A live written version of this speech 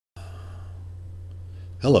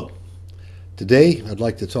Hello. Today I'd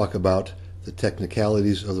like to talk about the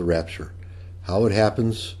technicalities of the rapture, how it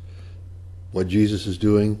happens, what Jesus is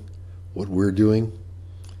doing, what we're doing,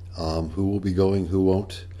 who will be going, who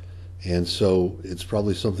won't. And so it's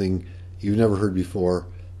probably something you've never heard before.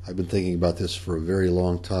 I've been thinking about this for a very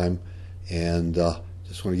long time, and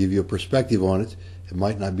just want to give you a perspective on it. It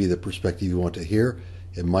might not be the perspective you want to hear.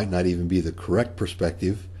 It might not even be the correct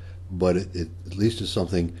perspective, but it at least is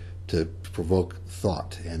something to provoke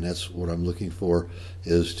thought, and that's what I'm looking for,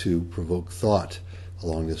 is to provoke thought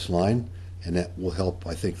along this line, and that will help,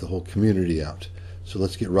 I think, the whole community out. So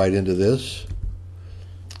let's get right into this.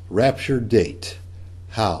 Rapture date.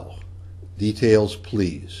 How? Details,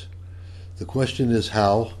 please. The question is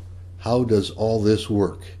how. How does all this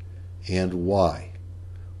work, and why?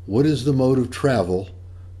 What is the mode of travel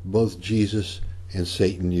both Jesus and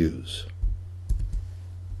Satan use?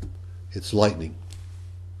 It's lightning.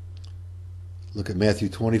 Look at Matthew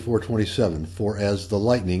 24:27. For as the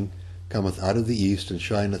lightning cometh out of the east, and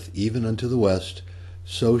shineth even unto the west,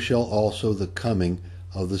 so shall also the coming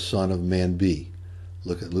of the Son of Man be.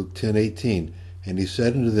 Look at Luke 10:18. And he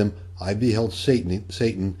said unto them, I beheld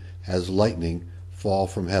Satan as lightning fall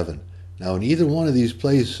from heaven. Now in either one of these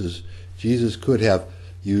places, Jesus could have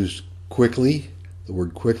used quickly, the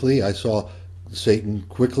word quickly. I saw Satan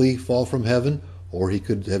quickly fall from heaven, or he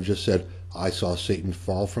could have just said, I saw Satan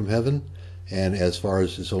fall from heaven. And as far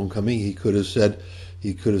as his own coming, he could have said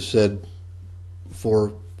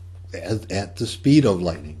for at the speed of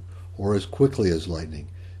lightning, or as quickly as lightning.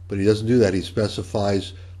 But he doesn't do that. He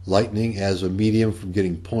specifies lightning as a medium from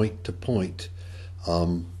getting point to point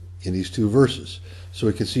in these two verses. So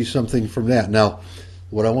we can see something from that. Now,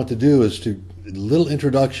 what I want to do is a little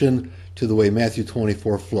introduction to the way Matthew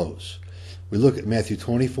 24 flows. We look at Matthew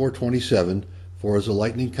 24:27. For as the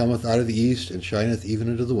lightning cometh out of the east, and shineth even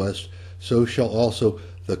into the west, so shall also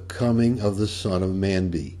the coming of the Son of Man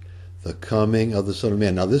be. The coming of the Son of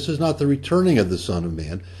Man. Now this is not the returning of the Son of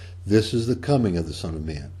Man. This is the coming of the Son of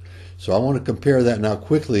Man. So I want to compare that now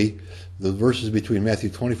quickly, the verses between Matthew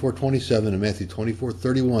 24:27 and Matthew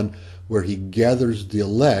 24:31, where he gathers the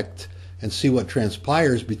elect, and see what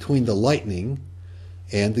transpires between the lightning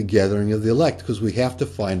and the gathering of the elect, because we have to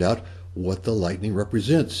find out what the lightning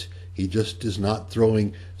represents. He just is not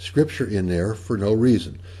throwing scripture in there for no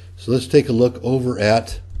reason. So let's take a look over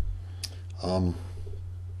at the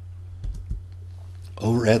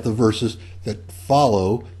verses that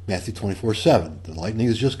follow Matthew 24:7. The lightning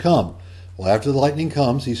has just come. Well, after the lightning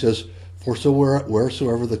comes, he says, for so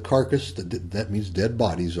wheresoever the carcass, that means dead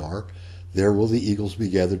bodies, are, there will the eagles be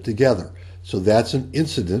gathered together. So that's an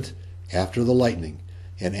incident after the lightning.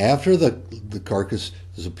 And after the carcasses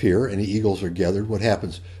appear and the eagles are gathered, what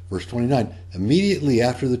happens? Verse 29, immediately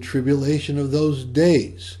after the tribulation of those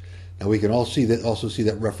days. Now we can also see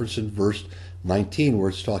that reference in verse 19, where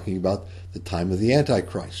it's talking about the time of the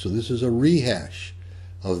Antichrist. So this is a rehash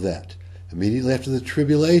of that. Immediately after the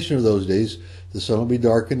tribulation of those days, the sun will be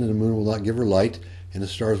darkened, and the moon will not give her light, and the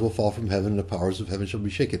stars will fall from heaven, and the powers of heaven shall be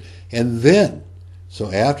shaken. And then,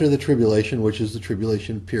 so after the tribulation, which is the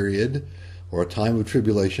tribulation period, or a time of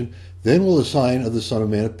tribulation, then will the sign of the Son of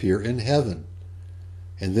Man appear in heaven.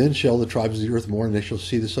 And then shall the tribes of the earth mourn, and they shall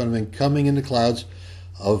see the Son of Man coming in the clouds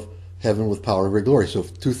of heaven with power and great glory. So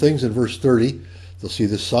two things in verse 30. They'll see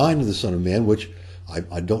the sign of the Son of Man, which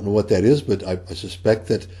I don't know what that is, but I suspect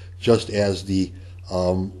that just as the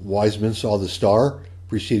wise men saw the star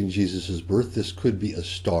preceding Jesus' birth, this could be a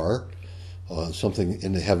star, something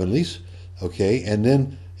in the heavenlies. Okay, and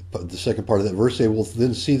then the second part of that verse, they will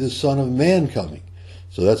then see the Son of Man coming.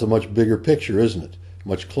 So that's a much bigger picture, isn't it?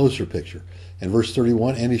 Much closer picture. And verse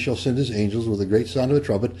 31, and he shall send his angels with a great sound of a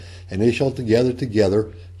trumpet, and they shall gather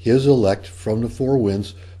together his elect from the four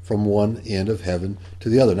winds, from one end of heaven to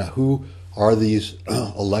the other. Now, who are these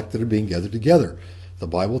elect that are being gathered together? The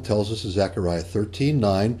Bible tells us in Zechariah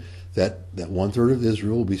 13:9 that 1/3 of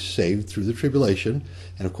Israel will be saved through the tribulation.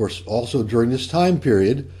 And of course, also during this time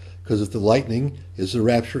period, because if the lightning is the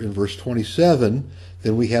rapture in verse 27,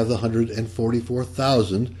 then we have the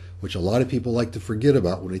 144,000, which a lot of people like to forget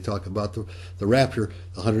about when they talk about the rapture.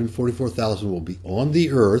 The 144,000 will be on the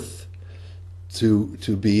earth to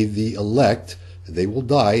be the elect. They will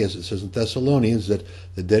die, as it says in Thessalonians, that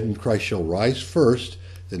the dead in Christ shall rise first,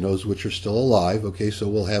 then those which are still alive. Okay, so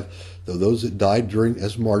we'll have those that died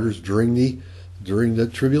as martyrs during the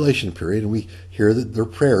tribulation period, and we hear that their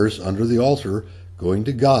prayers under the altar going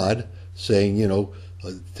to God, saying,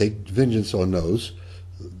 take vengeance on those,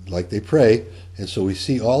 like they pray. And so we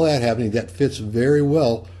see all that happening. That fits very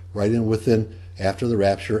well right in within after the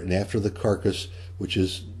rapture and after the carcass, which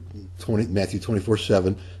is Matthew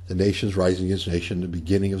 24:7, the nations rising against nation, the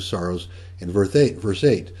beginning of sorrows, in verse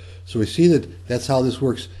 8. So we see that that's how this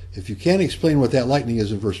works. If you can't explain what that lightning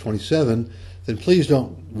is in verse 27, then please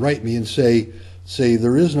don't write me and say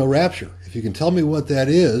there is no rapture. If you can tell me what that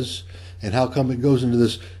is and how come it goes into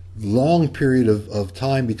this long period of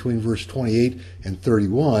time between verse 28 and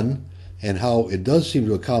 31, and how it does seem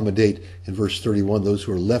to accommodate in verse 31 those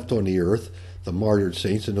who are left on the earth, the martyred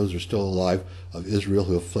saints, and those who are still alive of Israel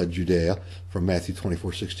who have fled Judea from Matthew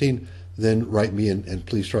 24:16, then write me and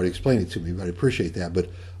please try to explain it to me. But I appreciate that.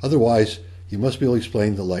 But otherwise, you must be able to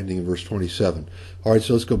explain the lightning in verse 27. All right,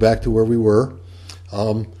 so let's go back to where we were.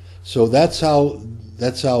 So that's how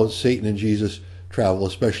Satan and Jesus travel,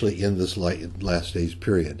 especially in this last days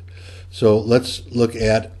period. So let's look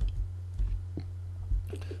at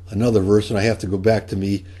another verse, and I have to go back to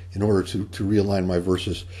me in order to realign my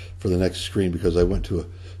verses for the next screen, because I went to a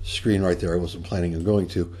screen right there I wasn't planning on going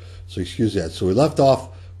to. So excuse that. So we left off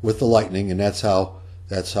with the lightning, and that's how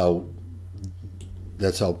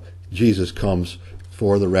Jesus comes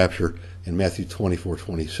for the rapture in Matthew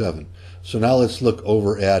 24:27. So now let's look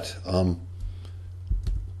over at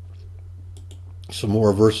some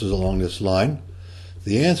more verses along this line.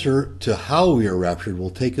 The answer to how we are raptured will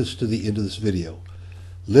take us to the end of this video.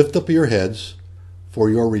 Lift up your heads, for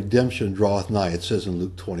your redemption draweth nigh. It says in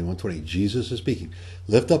Luke 21:20. Jesus is speaking.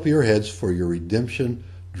 Lift up your heads, for your redemption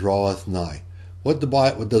draweth nigh. What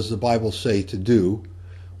does the Bible say to do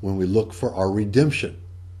when we look for our redemption?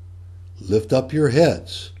 Lift up your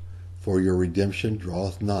heads, for your redemption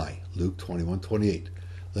draweth nigh. Luke 21:28.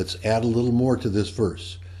 Let's add a little more to this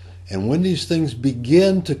verse. And when these things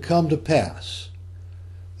begin to come to pass,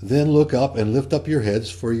 then look up and lift up your heads,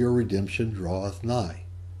 for your redemption draweth nigh.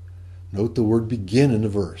 Note the word begin in the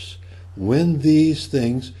verse. When these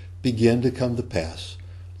things begin to come to pass,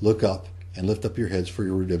 look up and lift up your heads, for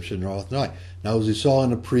your redemption draweth nigh. Now, as we saw in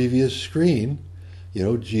the previous screen,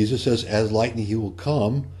 Jesus says, as lightning he will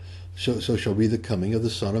come, so shall be the coming of the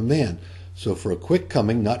Son of Man. So for a quick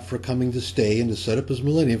coming, not for coming to stay and to set up his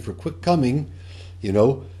millennium, for quick coming,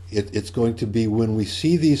 it's going to be when we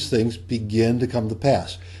see these things begin to come to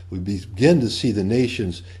pass. We begin to see the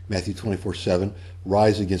nations, Matthew 24:7,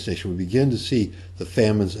 rise against nation. We begin to see the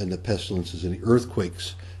famines and the pestilences and the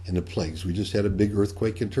earthquakes and the plagues. We just had a big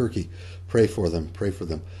earthquake in Turkey. Pray for them, pray for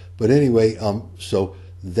them. But anyway, so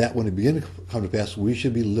that when it begins to come to pass, we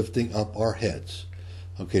should be lifting up our heads.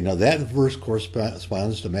 Okay, now that verse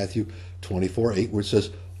corresponds to Matthew 24:8, where it says,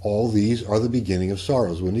 all these are the beginning of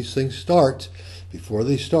sorrows. When these things start, just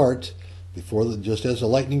as the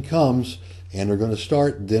lightning comes, and they're going to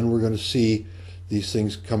start, then we're going to see these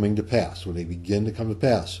things coming to pass, when they begin to come to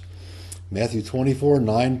pass. Matthew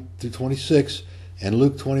 24:9-26 and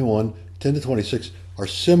Luke 21:10-26 are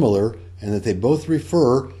similar in that they both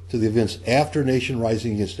refer to the events after nation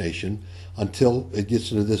rising against nation, until it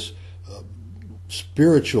gets into this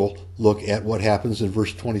spiritual look at what happens in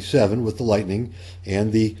verse 27 with the lightning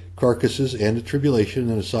and the carcasses and the tribulation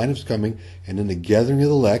and the sign of his coming and then the gathering of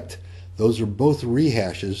the elect. Those are both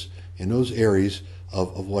rehashes in those areas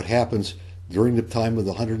of what happens during the time of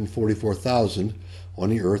the 144,000 on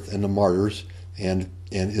the earth and the martyrs and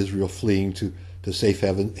Israel fleeing to safe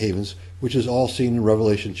havens, which is all seen in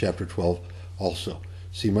Revelation chapter 12 also.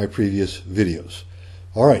 See my previous videos.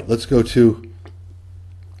 All right, let's go to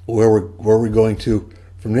where we're going to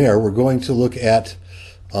from there. We're going to look at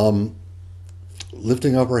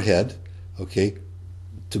lifting up our head, okay,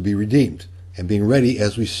 to be redeemed and being ready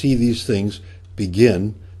as we see these things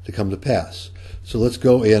begin to come to pass. So let's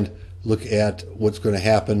go and look at what's going to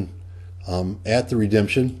happen at the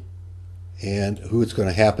redemption and who it's going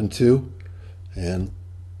to happen to. And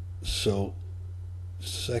so,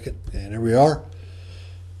 second, and there we are.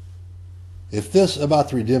 If this about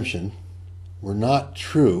the redemption were not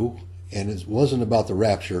true, and it wasn't about the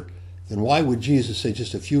rapture, then why would Jesus say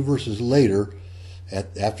just a few verses later,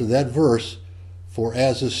 after that verse, for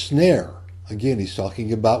as a snare, again, he's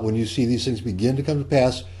talking about when you see these things begin to come to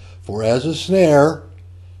pass, for as a snare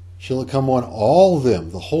shall it come on all of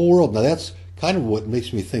them, the whole world. Now that's kind of what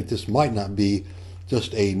makes me think this might not be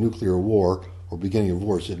just a nuclear war or beginning of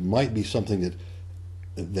wars. It might be something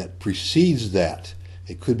that precedes that.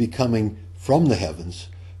 It could be coming from the heavens,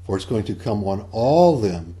 for it's going to come on all of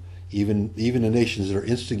them, even the nations that are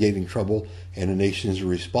instigating trouble and the nations that are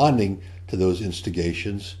responding to those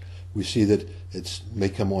instigations. We see that it may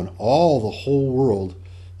come on all the whole world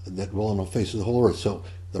that dwell on the face of the whole earth. So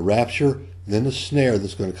the rapture, then the snare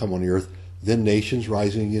that's going to come on the earth, then nations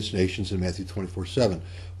rising against nations in Matthew 24:7.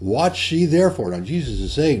 Watch ye therefore. Now Jesus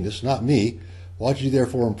is saying this, not me. Watch ye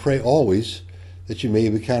therefore and pray always that you may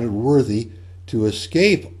be counted worthy to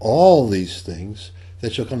escape all these things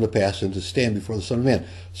that shall come to pass and to stand before the Son of Man.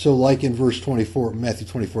 So like in verse 24, Matthew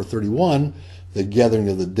 24:31, the gathering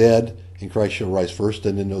of the dead in Christ shall rise first,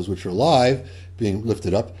 and then those which are alive being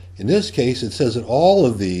lifted up. In this case, it says that all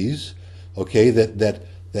of these, okay, that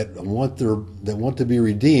want to be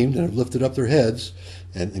redeemed and have lifted up their heads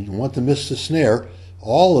and want to miss the snare,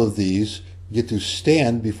 all of these get to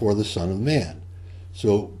stand before the Son of Man.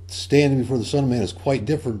 So standing before the Son of Man is quite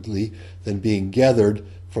differently than being gathered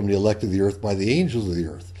from the elect of the earth by the angels of the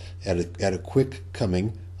earth at a quick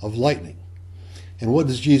coming of lightning. And what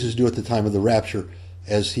does Jesus do at the time of the rapture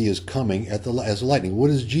as he is coming as lightning? What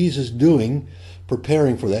is Jesus doing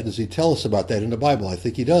preparing for that? Does he tell us about that in the Bible? I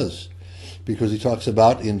think he does, because he talks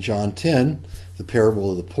about in John 10 the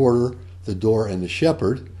parable of the porter, the door, and the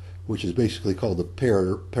shepherd, which is basically called the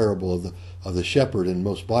parable of the shepherd in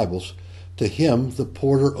most Bibles. To him the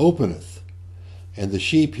porter openeth, and the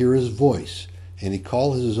sheep hear his voice, and he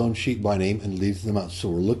calleth his own sheep by name and leads them out. So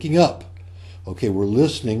we're looking up. Okay, we're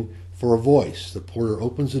listening for a voice. The porter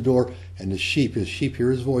opens the door, and his sheep hear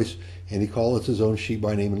his voice, and he calleth his own sheep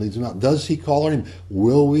by name and leads them out. Does he call our name?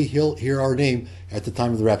 Will we hear our name at the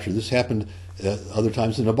time of the rapture? This happened other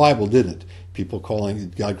times in the Bible, didn't it?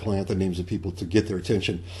 God calling out the names of people to get their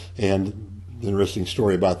attention. And an interesting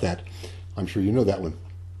story about that. I'm sure you know that one.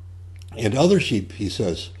 And other sheep, he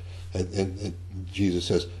says, and Jesus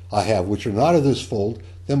says, I have, which are not of this fold,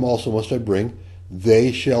 them also must I bring.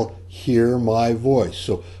 They shall hear my voice.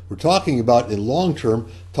 So we're talking about, in long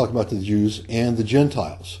term, talking about the Jews and the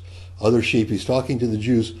Gentiles. Other sheep, he's talking to the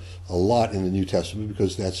Jews a lot in the New Testament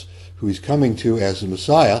because that's who he's coming to as the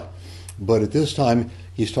Messiah. But at this time,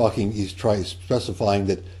 he's specifying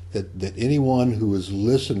that anyone who is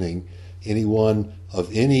listening, anyone of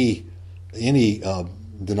any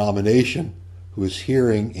denomination who is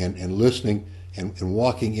hearing and listening and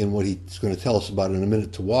walking in what he's going to tell us about in a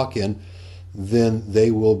minute to walk in, then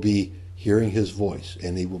they will be hearing his voice,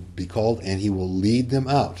 and he will be called, and he will lead them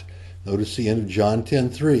out. Notice the end of John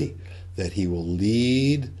 10:3, that he will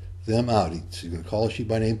lead them out. He's going to call a sheep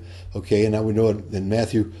by name. Okay, and now we know in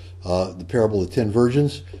Matthew, the parable of the 10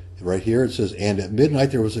 virgins, right here it says, and at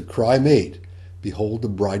midnight there was a cry made, behold, the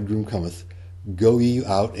bridegroom cometh, go ye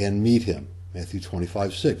out and meet him. Matthew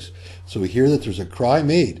 25:6. So we hear that there's a cry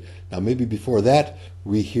made. Now maybe before that,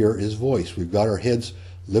 we hear his voice. We've got our heads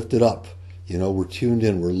lifted up. We're tuned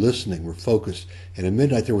in, we're listening, we're focused. And at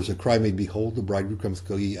midnight there was a cry made, behold, the bridegroom cometh,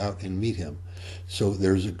 go ye out and meet him. So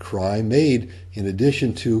there's a cry made in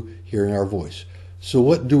addition to hearing our voice. So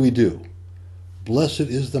what do we do? Blessed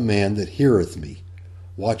is the man that heareth me,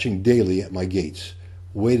 watching daily at my gates,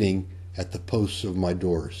 waiting at the posts of my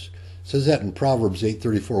doors. It says that in Proverbs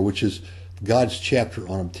 8:34, which is God's chapter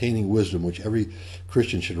on obtaining wisdom, which every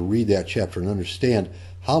Christian should read that chapter and understand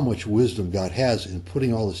how much wisdom God has in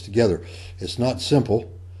putting all this together. It's not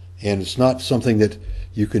simple, and it's not something that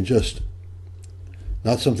you can just,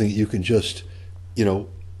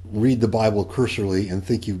 read the Bible cursorily and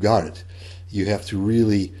think you've got it. You have to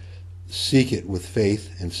really seek it with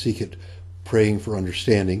faith and seek it praying for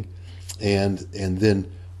understanding, and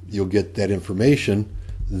then you'll get that information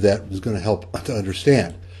that is going to help to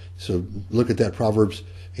understand. So look at that Proverbs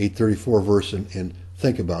 8:34 verse and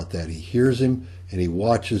think about that. He hears him and he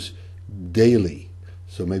watches daily.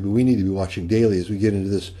 So maybe we need to be watching daily as we get into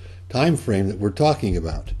this time frame that we're talking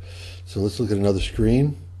about. So let's look at another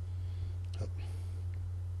screen.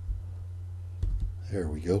 There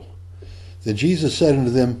we go. Then Jesus said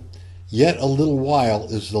unto them, yet a little while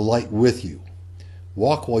is the light with you.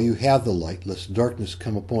 Walk while you have the light, lest darkness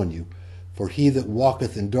come upon you. For he that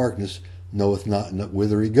walketh in darkness knoweth not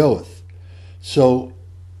whither he goeth. So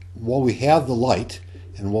while we have the light,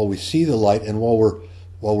 and while we see the light, and while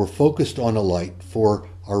we're focused on the light for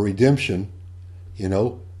our redemption,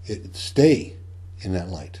 stay in that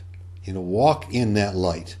light. Walk in that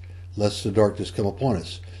light, lest the darkness come upon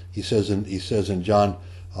us. He says in John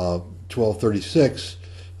 12:36,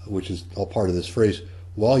 which is all part of this phrase,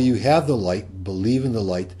 while you have the light, believe in the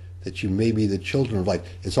light, that you may be the children of light.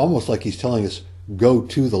 It's almost like he's telling us, go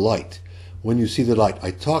to the light. When you see the light. I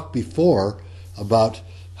talked before about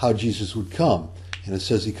how Jesus would come. And it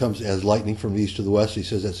says he comes as lightning from the east to the west. He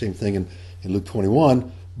says that same thing in Luke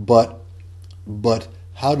 21. But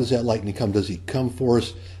how does that lightning come? Does he come for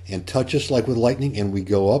us and touch us like with lightning and we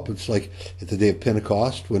go up? It's like at the day of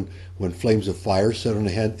Pentecost when flames of fire set on the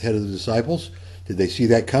head of the disciples. Did they see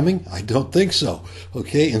that coming? I don't think so.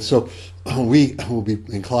 Okay, and so we will be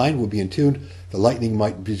inclined, we'll be in tune. The lightning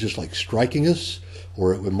might be just like striking us,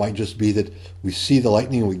 or it might just be that we see the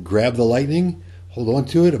lightning and we grab the lightning, hold on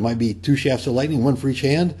to it. It might be 2 shafts of lightning, one for each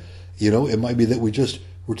hand. It might be that we just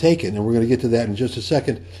were taken. And we're going to get to that in just a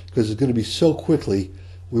second, because it's going to be so quickly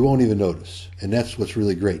we won't even notice. And that's what's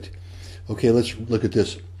really great. Okay, let's look at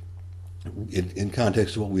this in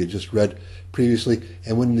context of what we had just read previously.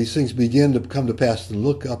 And when these things begin to come to pass, then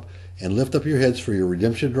look up and lift up your heads, for your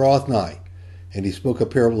redemption draweth nigh. And he spoke a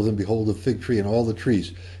parable of them, behold, the fig tree and all the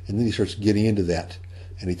trees. And then he starts getting into that.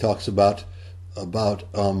 And he talks about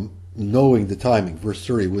knowing the timing. Verse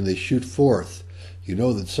 30, when they shoot forth, you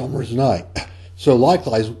know that summer is nigh. So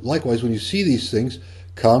likewise, when you see these things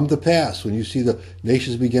come to pass, when you see the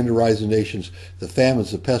nations begin to rise in nations, the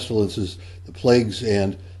famines, the pestilences, the plagues,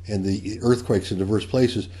 and the earthquakes in diverse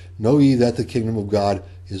places, know ye that the kingdom of God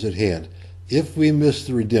is at hand. If we miss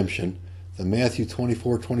the redemption, the Matthew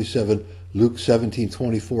 24:27, Luke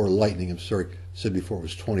 17:24 lightning, I'm sorry, I said before it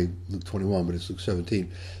was Luke 21, but it's Luke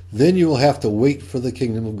 17, then you will have to wait for the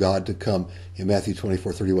kingdom of God to come in Matthew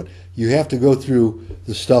 24:31. You have to go through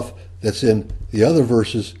the stuff that's in the other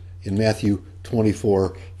verses in Matthew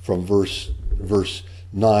 24 from verse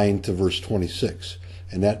 9 to verse 26.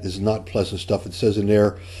 And that is not pleasant stuff. It says in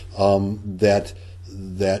there that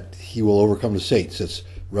he will overcome the saints. That's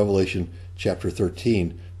Revelation chapter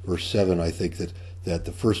 13, verse 7, I think, that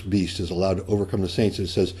the first beast is allowed to overcome the saints. It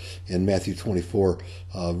says in Matthew 24,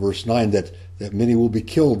 verse 9, that many will be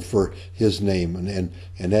killed for his name. And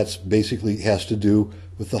that's basically has to do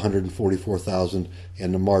with the 144,000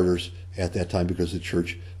 and the martyrs at that time, because the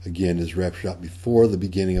church, again, is raptured out before the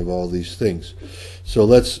beginning of all these things. So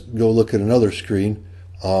let's go look at another screen,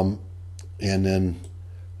 and then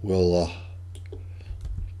we'll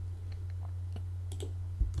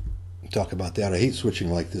talk about that. I hate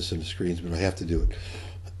switching like this into screens, but I have to do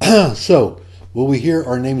it. So, will we hear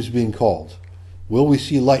our names being called? Will we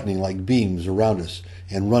see lightning like beams around us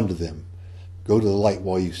and run to them? Go to the light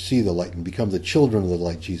while you see the light and become the children of the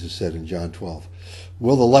light, Jesus said in John 12.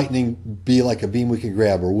 Will the lightning be like a beam we can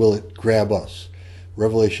grab, or will it grab us?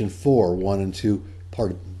 Revelation 4, 1 and 2,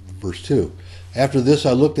 part of verse 2. After this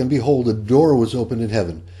I looked, and behold, a door was opened in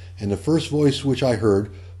heaven. And the first voice which I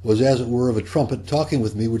heard was as it were of a trumpet talking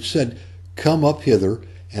with me, which said, Come up hither,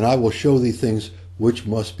 and I will show thee things which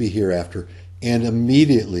must be hereafter. And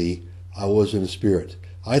immediately I was in the Spirit.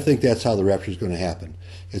 I think that's how the rapture is going to happen.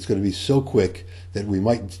 It's going to be so quick that we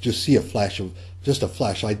might just see a flash.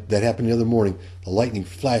 That happened the other morning. The lightning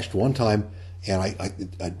flashed one time, and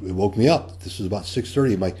it woke me up. This was about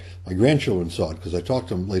 6:30. My grandchildren saw it, because I talked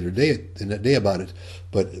to them later in that day about it.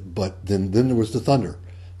 But then there was the thunder.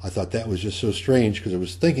 I thought that was just so strange, because I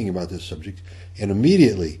was thinking about this subject, and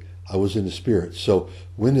immediately I was in the Spirit. So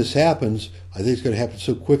when this happens, I think it's going to happen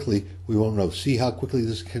so quickly we won't know. See how quickly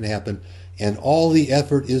this can happen, and all the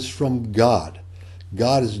effort is from God.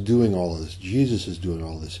 God is doing all of this. Jesus is doing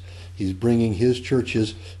all this. He's bringing his church,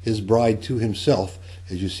 his bride, to himself,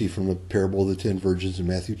 as you see from the parable of the 10 virgins in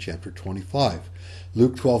Matthew chapter 25.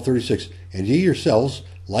 Luke 12:36, And ye yourselves,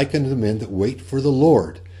 like unto the men that wait for the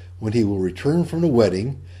Lord, when he will return from the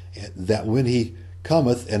wedding, that when he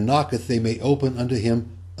cometh and knocketh, they may open unto him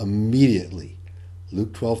immediately.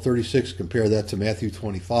 Luke 12:36, compare that to Matthew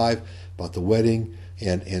 25 about the wedding.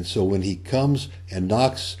 And so when he comes and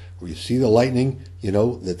knocks, or you see the lightning, you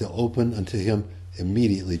know that they'll open unto him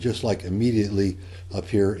immediately, just like immediately up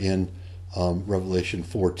here in Revelation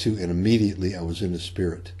 4:2, and immediately I was in the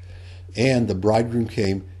Spirit. And the bridegroom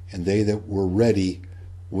came, and they that were ready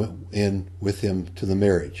went in with him to the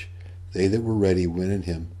marriage. They that were ready went in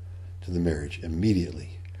him to the marriage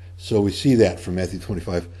immediately. So we see that from Matthew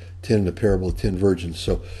 25:10, the parable of 10 virgins.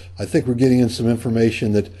 So I think we're getting in some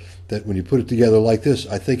information that when you put it together like this,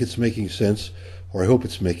 I think it's making sense, or I hope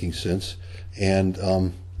it's making sense. And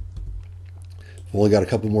we've only got a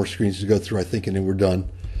couple more screens to go through, I think, and then we're done.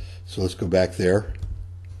 So let's go back there.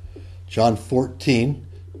 John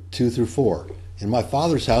 14:2-4. In my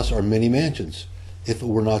Father's house are many mansions. If it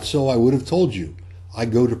were not so, I would have told you. I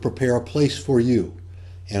go to prepare a place for you.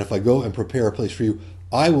 And if I go and prepare a place for you,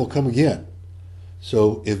 I will come again.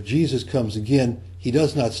 So if Jesus comes again, he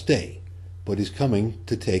does not stay, but he's coming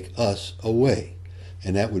to take us away.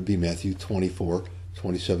 And that would be Matthew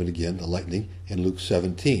 24:27 again, the lightning, and Luke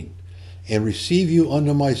 17. And receive you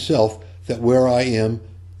unto myself, that where I am,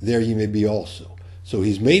 there ye may be also. So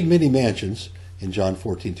he's made many mansions in John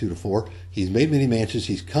 14:2-4. He's made many mansions.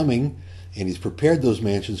 He's coming, and he's prepared those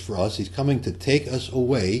mansions for us. He's coming to take us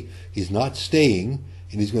away. He's not staying,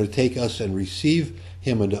 and he's going to take us and receive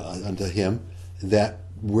him unto him, that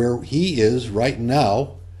where he is right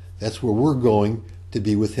now, that's where we're going to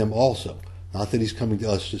be with him also. Not that he's coming to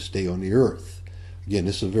us to stay on the earth. Again,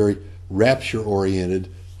 this is a very rapture-oriented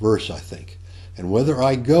verse, I think. And whether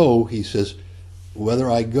I go, he says, whether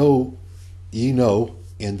I go, ye know,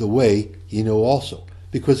 and the way ye know also.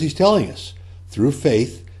 Because he's telling us through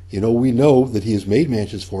faith. We know that he has made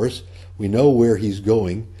mansions for us. We know where he's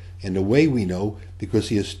going. And the way we know, because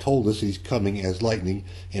he has told us he's coming as lightning,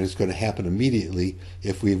 and it's going to happen immediately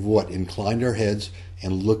if we've inclined our heads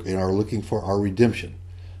and are looking for our redemption.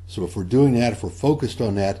 So if we're doing that, if we're focused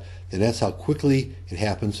on that, then that's how quickly it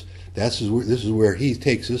happens. This is where he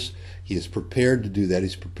takes us. He is prepared to do that.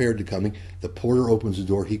 He's prepared to coming. The porter opens the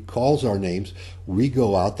door. He calls our names. We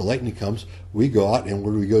go out. The lightning comes. We go out, and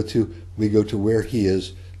where do we go to? We go to where he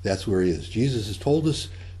is. That's where he is. Jesus has told us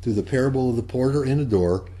through the parable of the porter and the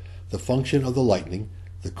door, the function of the lightning,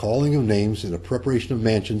 the calling of names, and the preparation of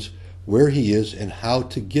mansions, where he is and how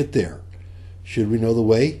to get there. Should we know the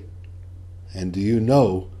way? And do you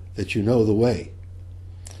know that you know the way?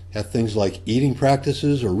 Have things like eating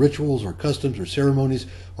practices or rituals or customs or ceremonies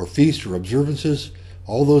or feasts or observances,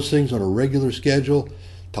 all those things on a regular schedule,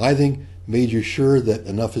 tithing, made you sure that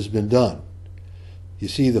enough has been done. You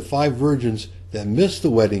see, the 5 virgins that missed the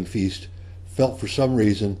wedding feast felt for some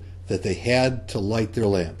reason that they had to light their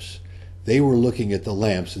lamps. They were looking at the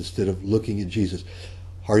lamps instead of looking at Jesus.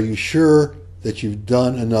 Are you sure that you've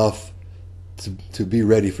done enough to be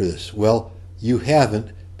ready for this? Well, you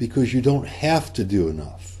haven't, because you don't have to do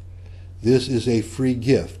enough. This is a free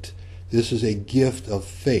gift. This is a gift of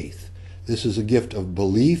faith. This is a gift of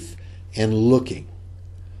belief and looking.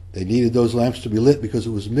 They needed those lamps to be lit because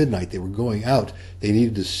it was midnight. They were going out. They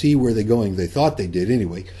needed to see where they're going. They thought they did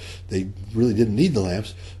anyway. They really didn't need the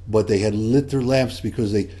lamps, but they had lit their lamps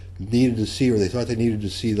because they needed to see, or they thought they needed to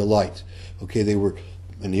see the light. Okay,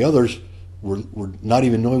 and the others were not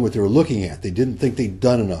even knowing what they were looking at. They didn't think they'd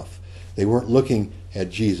done enough. They weren't looking at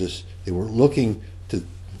Jesus. They weren't looking to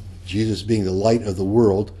Jesus being the light of the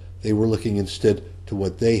world. They were looking instead to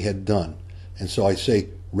what they had done. And so I say,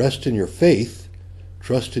 rest in your faith,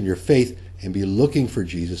 trust in your faith, and be looking for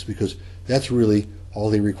Jesus, because that's really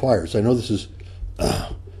all he requires. I know this is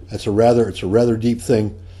it's a rather deep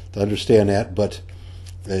thing to understand that, but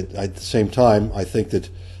at the same time, I think that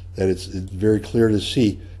it's very clear to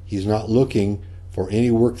see he's not looking for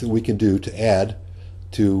any work that we can do to add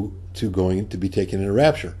to going to be taken into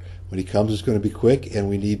rapture. When he comes, it's going to be quick, and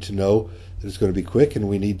we need to know that it's going to be quick, and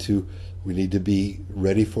we need to be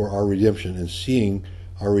ready for our redemption and seeing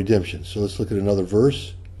our redemption. So let's look at another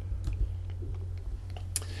verse.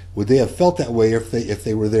 Would they have felt that way if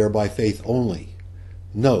they were there by faith only?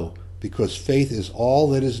 No, because faith is all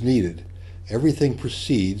that is needed. Everything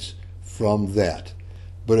proceeds from that.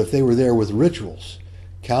 But if they were there with rituals,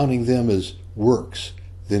 counting them as works,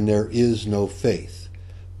 then there is no faith.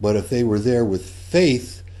 But if they were there with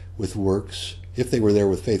faith with works,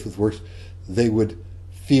 they would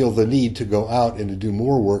feel the need to go out and to do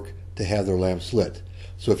more work to have their lamps lit.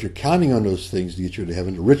 So if you're counting on those things to get you to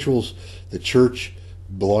heaven, the rituals, the church,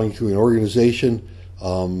 belonging to an organization,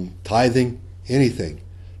 tithing, anything,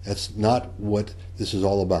 that's not what this is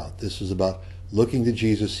all about. This is about looking to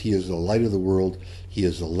Jesus. He is the light of the world. He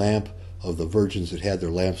is the lamp of the virgins that had their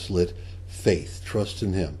lamps lit. Faith, trust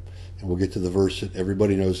in him. And we'll get to the verse that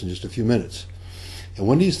everybody knows in just a few minutes. And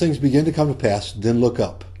when these things begin to come to pass, then look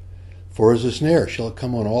up. For as a snare shall it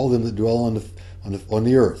come on all them that dwell on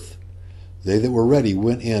the earth. They that were ready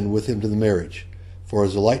went in with him to the marriage. For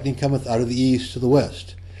as the lightning cometh out of the east to the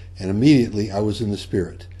west, and immediately I was in the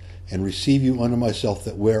Spirit, and receive you unto myself,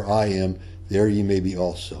 that where I am, there ye may be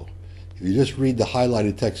also. If you just read the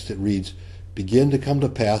highlighted text, it reads, begin to come to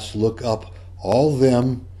pass, look up, all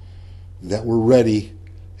them that were ready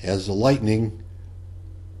as the lightning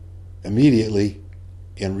immediately,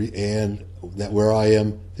 and that where I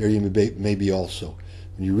am, there ye may be also.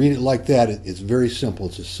 When you read it like that, it's very simple.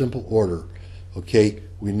 It's a simple order. Okay,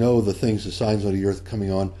 we know the things, the signs of the earth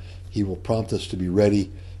coming on. He will prompt us to be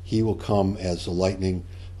ready. He will come as the lightning.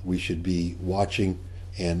 We should be watching,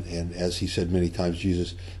 and as he said many times,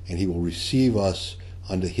 Jesus, and he will receive us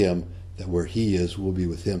unto him, that where he is, we'll be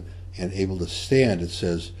with him, and able to stand, it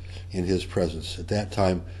says, in his presence. At that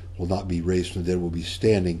time, will not be raised from the dead, will be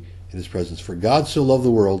standing in his presence. For God so loved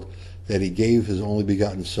the world that he gave his only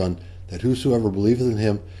begotten Son, that whosoever believeth in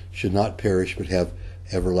him should not perish, but have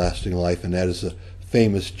everlasting life. And that is a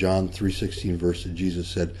famous John 3:16 verse that Jesus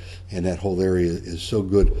said, and that whole area is so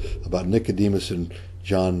good about Nicodemus in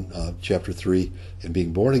John chapter 3 and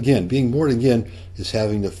being born again. Being born again is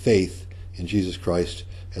having the faith in Jesus Christ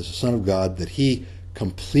as the Son of God, that he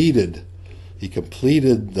completed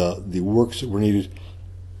the works that were needed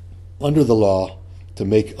under the law to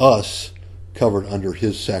make us covered under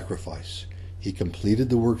his sacrifice. He completed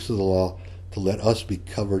the works of the law to let us be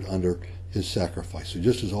covered under his sacrifice. So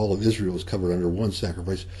just as all of Israel is covered under one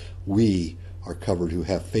sacrifice, we are covered who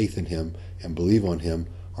have faith in him and believe on him,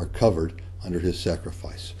 are covered under his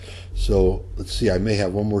sacrifice. So let's see, I may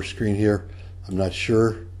have one more screen here. I'm not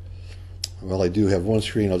sure. Well, I do have one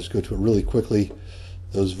screen. I'll just go to it really quickly.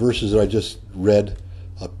 Those verses that I just read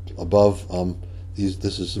up above,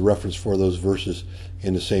 this is the reference for those verses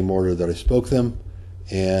in the same order that I spoke them.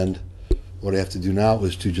 And what I have to do now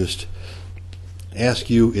is to just ask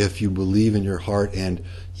you if you believe in your heart and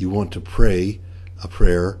you want to pray a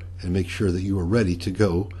prayer and make sure that you are ready to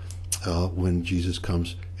go when Jesus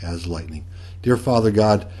comes as lightning. Dear Father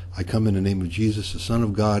God, I come in the name of Jesus, the Son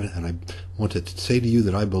of God, and I want to say to you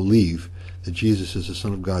that I believe that Jesus is the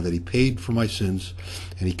Son of God, that he paid for my sins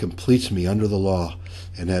and he completes me under the law,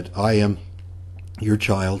 and that I am your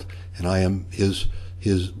child and I am his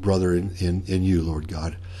brother in you, Lord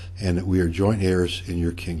God, and that we are joint heirs in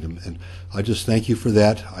your kingdom. And I just thank you for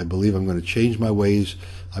that. I believe I'm going to change my ways.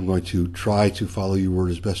 I'm going to try to follow your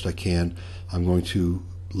word as best I can. I'm going to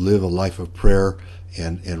live a life of prayer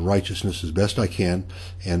and righteousness as best I can,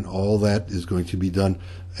 and all that is going to be done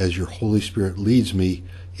as your Holy Spirit leads me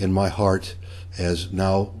in my heart. As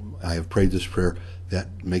now I have prayed this prayer,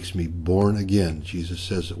 that makes me born again. Jesus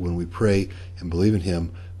says that when we pray and believe in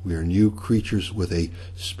him, we are new creatures with a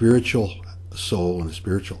spiritual soul and a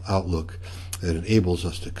spiritual outlook that enables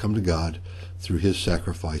us to come to God through his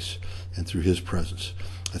sacrifice and through his presence.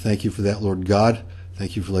 I thank you for that, Lord God.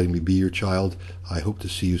 Thank you for letting me be your child. I hope to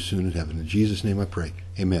see you soon in heaven. In Jesus' name I pray.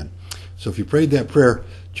 Amen. So if you prayed that prayer,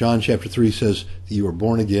 John chapter 3 says that you are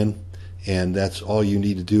born again, and that's all you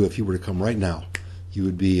need to do. If you were to come right now, you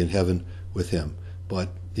would be in heaven with him. But,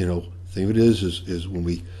 the thing of it is when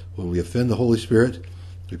we offend the Holy Spirit,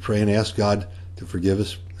 we pray and ask God to forgive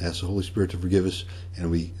us, ask the Holy Spirit to forgive us,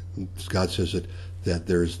 and God says that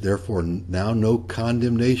there's therefore now no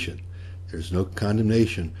condemnation. There's no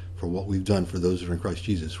condemnation for what we've done for those that are in Christ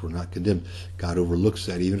Jesus. We're not condemned. God overlooks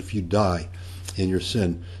that. Even if you die in your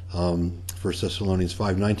sin, 1 Thessalonians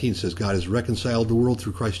 5:19 says God has reconciled the world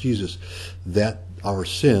through Christ Jesus, that our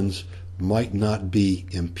sins might not be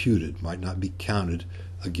imputed, might not be counted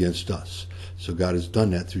against us. So God has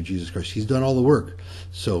done that through Jesus Christ. He's done all the work.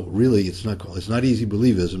 So really, it's not easy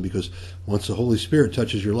believism, because once the Holy Spirit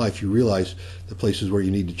touches your life, you realize the places where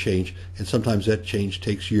you need to change, and sometimes that change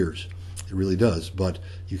takes years. It really does, but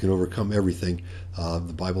you can overcome everything.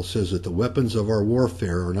 The Bible says that the weapons of our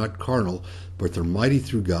warfare are not carnal, but they're mighty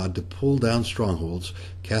through God to pull down strongholds,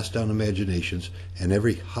 cast down imaginations, and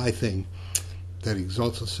every high thing that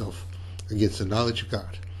exalts itself against the knowledge of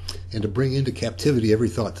God, and to bring into captivity every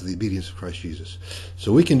thought to the obedience of Christ Jesus.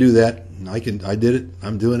 So we can do that. I did it.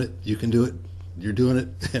 I'm doing it. You can do it. You're doing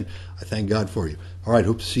it. And I thank God for you. All right.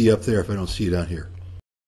 Hope to see you up there if I don't see you down here.